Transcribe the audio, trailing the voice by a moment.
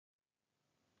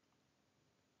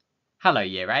Hello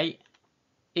Year 8,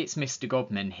 it's Mr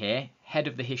Godman here, Head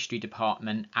of the History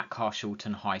Department at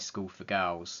Carshalton High School for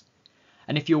Girls.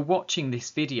 And if you're watching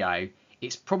this video,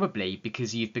 it's probably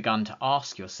because you've begun to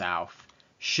ask yourself,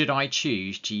 should I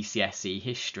choose GCSE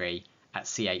History at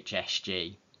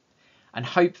CHSG? And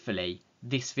hopefully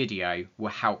this video will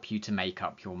help you to make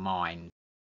up your mind.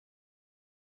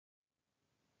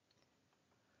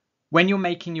 When you're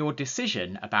making your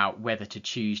decision about whether to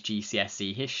choose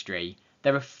GCSE History,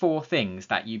 there are 4 things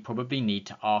that you probably need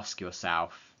to ask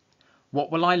yourself.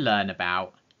 What will I learn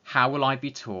about? How will I be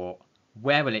taught?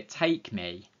 Where will it take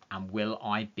me? And will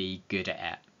I be good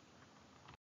at it?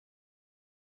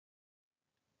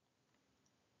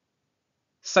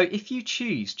 So if you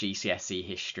choose GCSE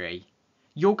History,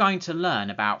 you're going to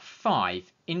learn about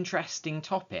 5 interesting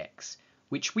topics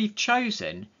which we've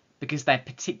chosen because they're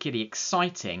particularly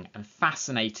exciting and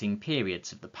fascinating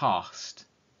periods of the past.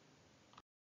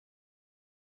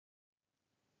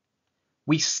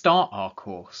 We start our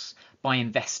course by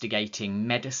investigating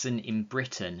medicine in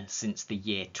Britain since the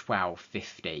year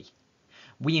 1250.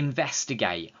 We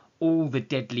investigate all the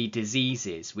deadly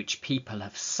diseases which people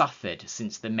have suffered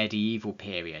since the medieval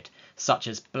period, such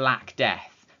as Black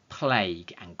Death,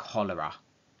 plague and cholera.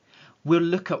 We'll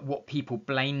look at what people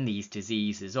blame these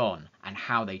diseases on and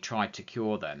how they tried to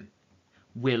cure them.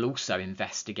 We'll also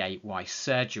investigate why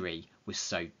surgery was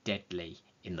so deadly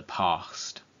in the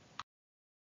past.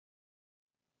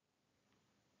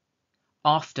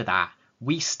 After that,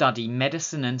 we study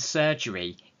medicine and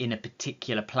surgery in a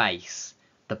particular place,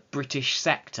 the British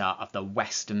sector of the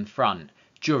Western Front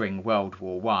during World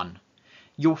War I.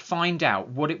 You'll find out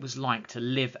what it was like to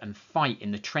live and fight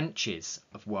in the trenches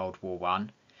of World War I,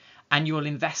 and you'll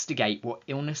investigate what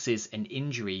illnesses and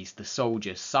injuries the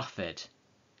soldiers suffered.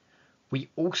 We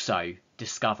also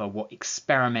discover what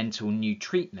experimental new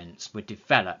treatments were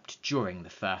developed during the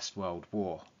First World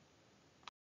War.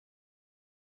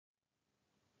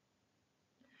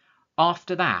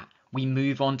 After that, we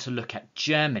move on to look at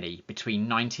Germany between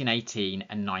 1918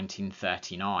 and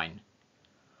 1939.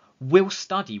 We'll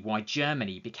study why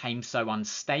Germany became so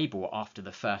unstable after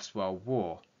the First World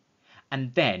War,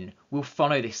 and then we'll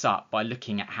follow this up by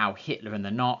looking at how Hitler and the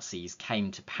Nazis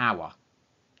came to power.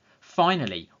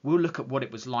 Finally, we'll look at what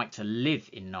it was like to live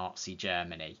in Nazi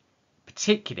Germany,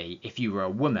 particularly if you were a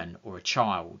woman or a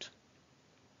child.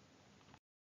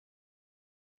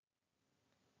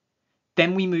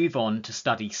 Then we move on to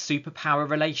study superpower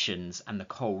relations and the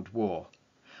Cold War.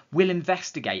 We'll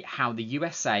investigate how the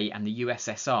USA and the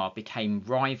USSR became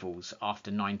rivals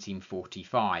after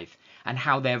 1945 and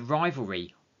how their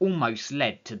rivalry almost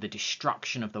led to the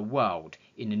destruction of the world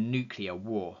in a nuclear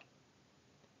war.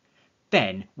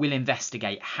 Then we'll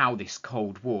investigate how this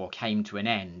Cold War came to an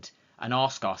end and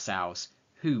ask ourselves,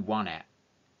 who won it?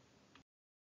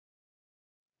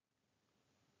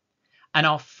 And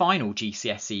our final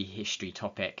GCSE history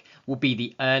topic will be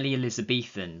the early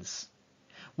Elizabethans.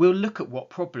 We'll look at what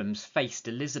problems faced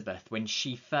Elizabeth when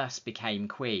she first became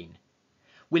queen.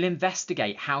 We'll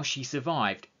investigate how she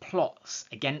survived plots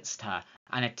against her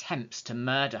and attempts to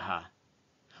murder her.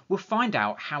 We'll find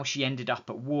out how she ended up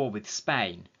at war with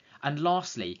Spain. And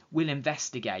lastly, we'll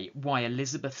investigate why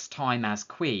Elizabeth's time as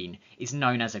queen is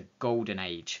known as a golden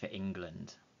age for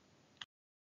England.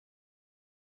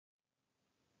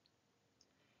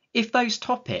 If those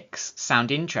topics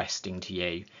sound interesting to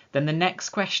you, then the next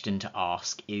question to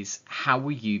ask is, how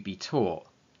will you be taught?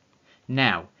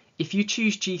 Now, if you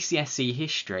choose GCSE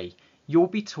History, you'll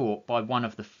be taught by one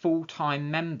of the full-time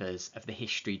members of the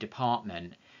History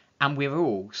Department, and we're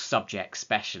all subject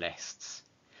specialists.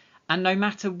 And no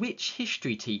matter which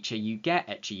history teacher you get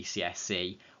at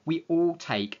GCSE, we all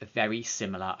take a very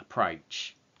similar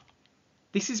approach.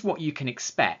 This is what you can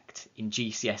expect in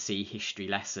GCSE history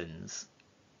lessons.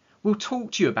 We'll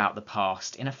talk to you about the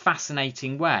past in a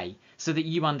fascinating way so that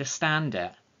you understand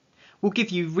it. We'll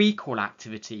give you recall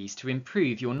activities to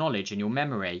improve your knowledge and your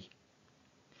memory.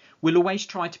 We'll always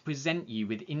try to present you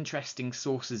with interesting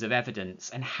sources of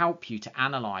evidence and help you to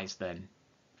analyse them.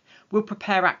 We'll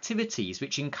prepare activities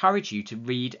which encourage you to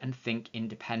read and think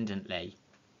independently.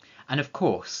 And of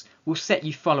course, we'll set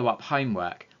you follow-up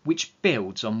homework which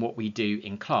builds on what we do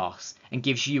in class and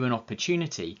gives you an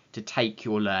opportunity to take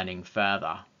your learning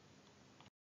further.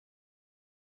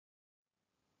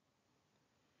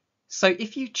 So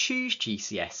if you choose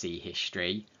GCSE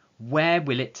History, where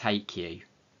will it take you?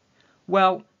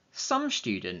 Well, some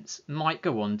students might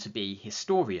go on to be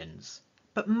historians,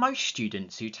 but most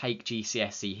students who take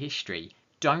GCSE History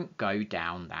don't go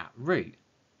down that route,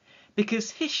 because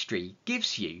history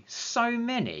gives you so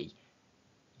many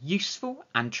useful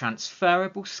and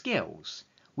transferable skills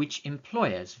which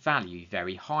employers value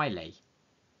very highly.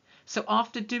 So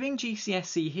after doing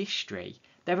GCSE history,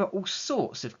 there are all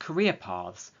sorts of career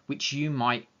paths which you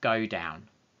might go down.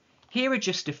 Here are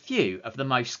just a few of the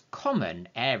most common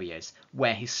areas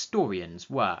where historians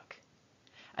work.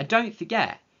 And don't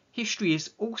forget, history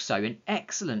is also an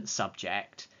excellent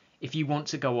subject if you want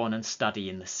to go on and study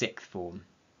in the sixth form.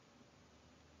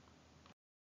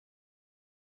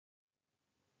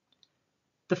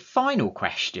 The final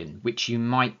question which you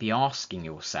might be asking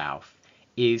yourself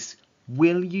is,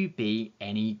 will you be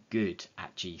any good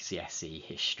at GCSE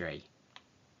history?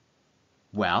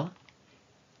 Well,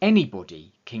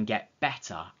 anybody can get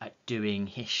better at doing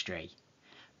history,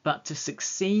 but to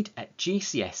succeed at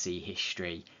GCSE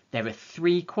history, there are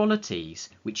 3 qualities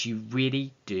which you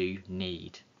really do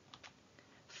need.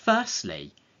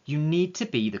 Firstly, you need to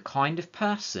be the kind of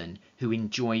person who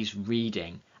enjoys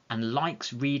reading and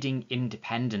likes reading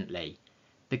independently,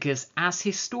 because as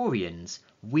historians,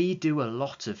 we do a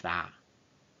lot of that.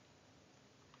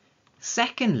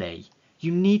 Secondly,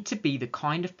 you need to be the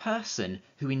kind of person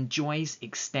who enjoys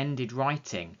extended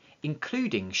writing,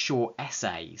 including short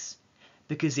essays,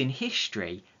 because in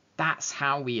history, that's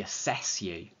how we assess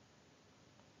you.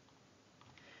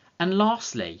 And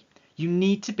lastly, you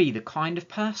need to be the kind of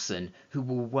person who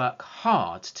will work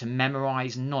hard to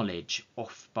memorize knowledge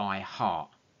off by heart.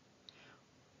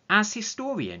 As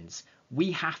historians,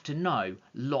 we have to know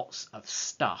lots of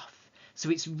stuff, so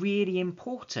it's really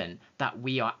important that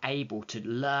we are able to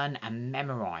learn and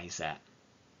memorize it.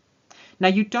 Now,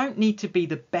 you don't need to be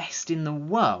the best in the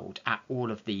world at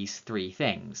all of these 3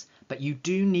 things, but you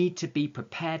do need to be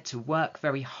prepared to work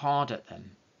very hard at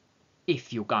them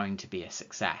if you're going to be a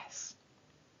success.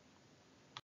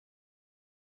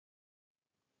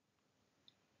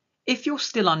 If you're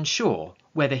still unsure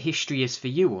whether history is for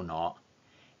you or not,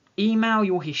 email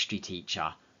your history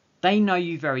teacher. They know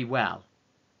you very well,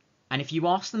 and if you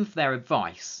ask them for their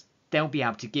advice, they'll be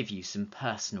able to give you some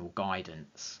personal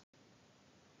guidance.